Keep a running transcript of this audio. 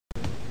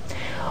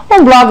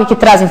Um blog que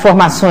traz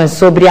informações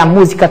sobre a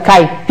música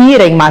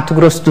caipira em Mato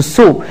Grosso do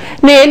Sul.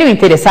 Nele, o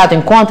interessado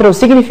encontra o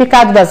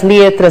significado das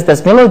letras,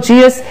 das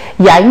melodias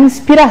e a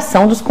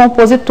inspiração dos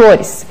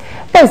compositores.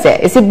 Pois é,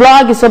 esse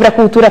blog sobre a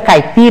cultura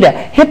caipira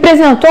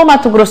representou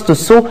Mato Grosso do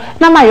Sul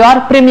na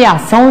maior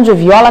premiação de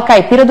viola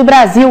caipira do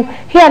Brasil,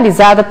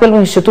 realizada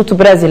pelo Instituto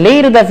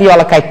Brasileiro da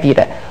Viola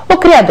Caipira. O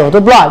criador do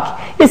blog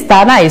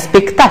está na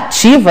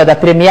expectativa da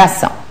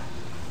premiação.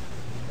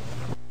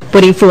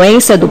 Por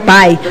influência do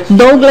pai,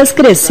 Douglas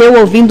cresceu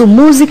ouvindo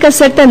músicas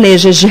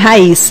sertanejas de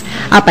raiz.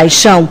 A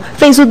paixão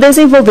fez o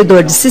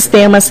desenvolvedor de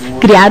sistemas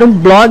criar um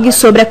blog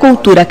sobre a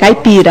cultura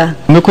caipira.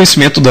 O meu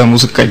conhecimento da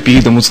música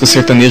caipira, da música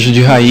sertaneja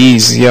de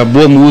raiz e a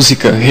boa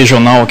música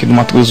regional aqui do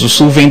Mato Grosso do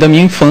Sul vem da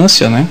minha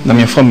infância, né? Da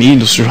minha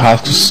família, os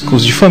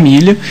churrascos de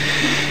família.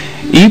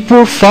 E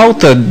por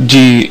falta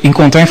de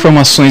encontrar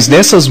informações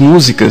dessas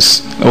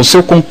músicas, o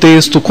seu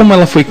contexto, como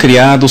ela foi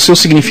criada, o seu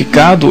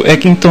significado, é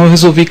que então eu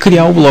resolvi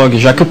criar o blog,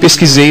 já que eu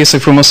pesquisei essa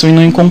informação e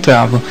não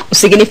encontrava. O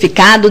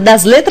significado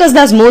das letras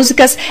das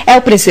músicas é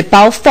o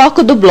principal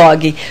foco do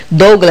blog.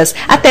 Douglas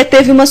até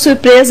teve uma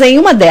surpresa em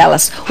uma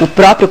delas. O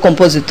próprio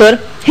compositor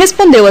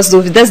respondeu às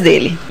dúvidas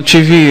dele. Eu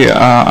tive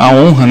a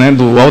honra, né,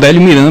 do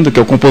Aurélio Miranda, que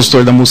é o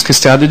compositor da música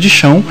Estrada de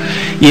Chão,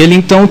 e ele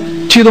então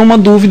tirou uma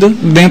dúvida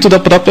dentro da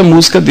própria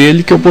música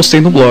dele que eu postei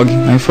no blog.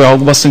 Foi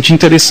algo bastante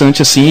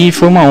interessante assim e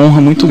foi uma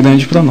honra muito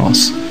grande para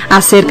nós. Há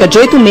cerca de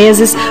 8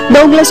 meses,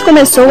 Douglas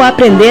começou a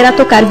aprender a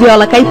tocar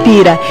viola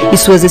caipira e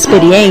suas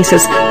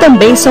experiências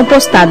também são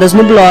postadas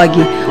no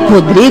blog.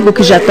 Rodrigo,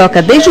 que já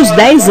toca desde os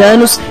 10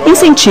 anos,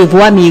 incentiva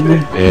o amigo.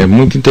 É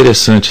muito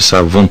interessante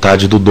essa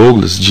vontade do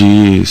Douglas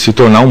de se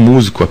tornar um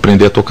músico,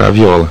 aprender a tocar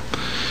viola.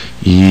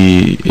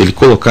 E ele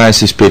colocar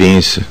essa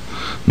experiência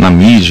na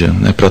mídia,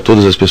 né, para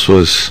todas as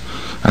pessoas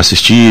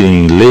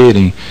assistirem,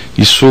 lerem,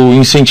 isso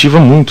incentiva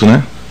muito,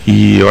 né?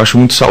 E eu acho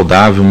muito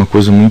saudável, uma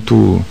coisa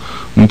muito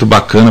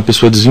bacana a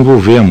pessoa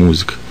desenvolver a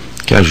música,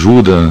 que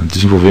ajuda a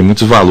desenvolver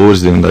muitos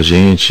valores dentro da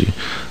gente,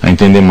 a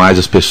entender mais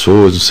as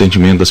pessoas, o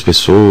sentimento das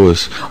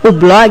pessoas. O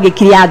blog,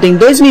 criado em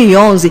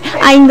 2011,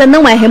 ainda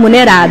não é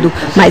remunerado,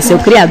 mas seu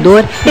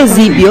criador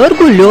exibe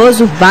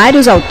orgulhoso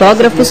vários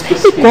autógrafos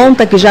e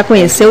conta que já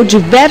conheceu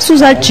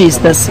diversos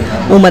artistas.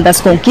 Uma das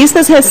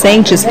conquistas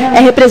recentes é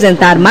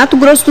representar Mato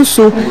Grosso do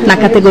Sul na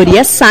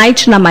categoria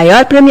Site na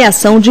maior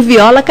premiação de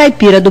viola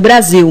caipira do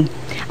Brasil.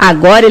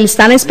 Agora ele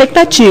está na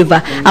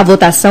expectativa. A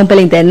votação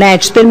pela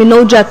internet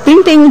terminou dia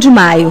 31 de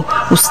maio.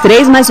 Os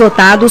 3 mais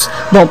votados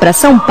vão para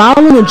São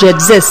Paulo no dia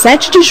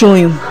 17 de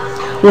junho.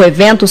 O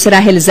evento será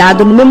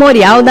realizado no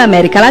Memorial da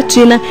América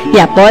Latina e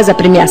após a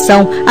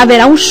premiação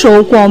haverá um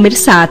show com Almir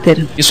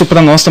Sater. Isso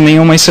para nós também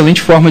é uma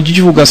excelente forma de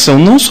divulgação,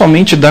 não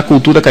somente da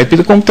cultura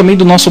caipira, como também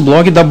do nosso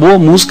blog da boa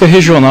música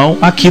regional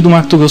aqui do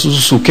Mato Grosso do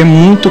Sul, que é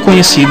muito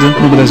conhecida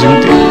no Brasil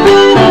inteiro.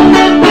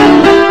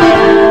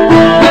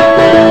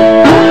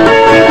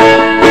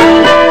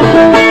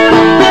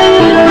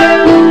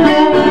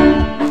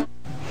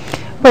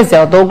 Pois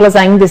é, o Douglas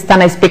ainda está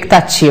na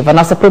expectativa.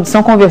 Nossa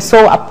produção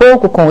conversou há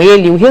pouco com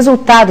ele e o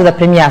resultado da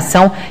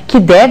premiação, que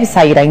deve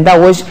sair ainda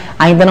hoje,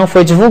 ainda não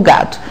foi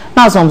divulgado.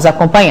 Nós vamos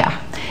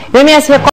acompanhar.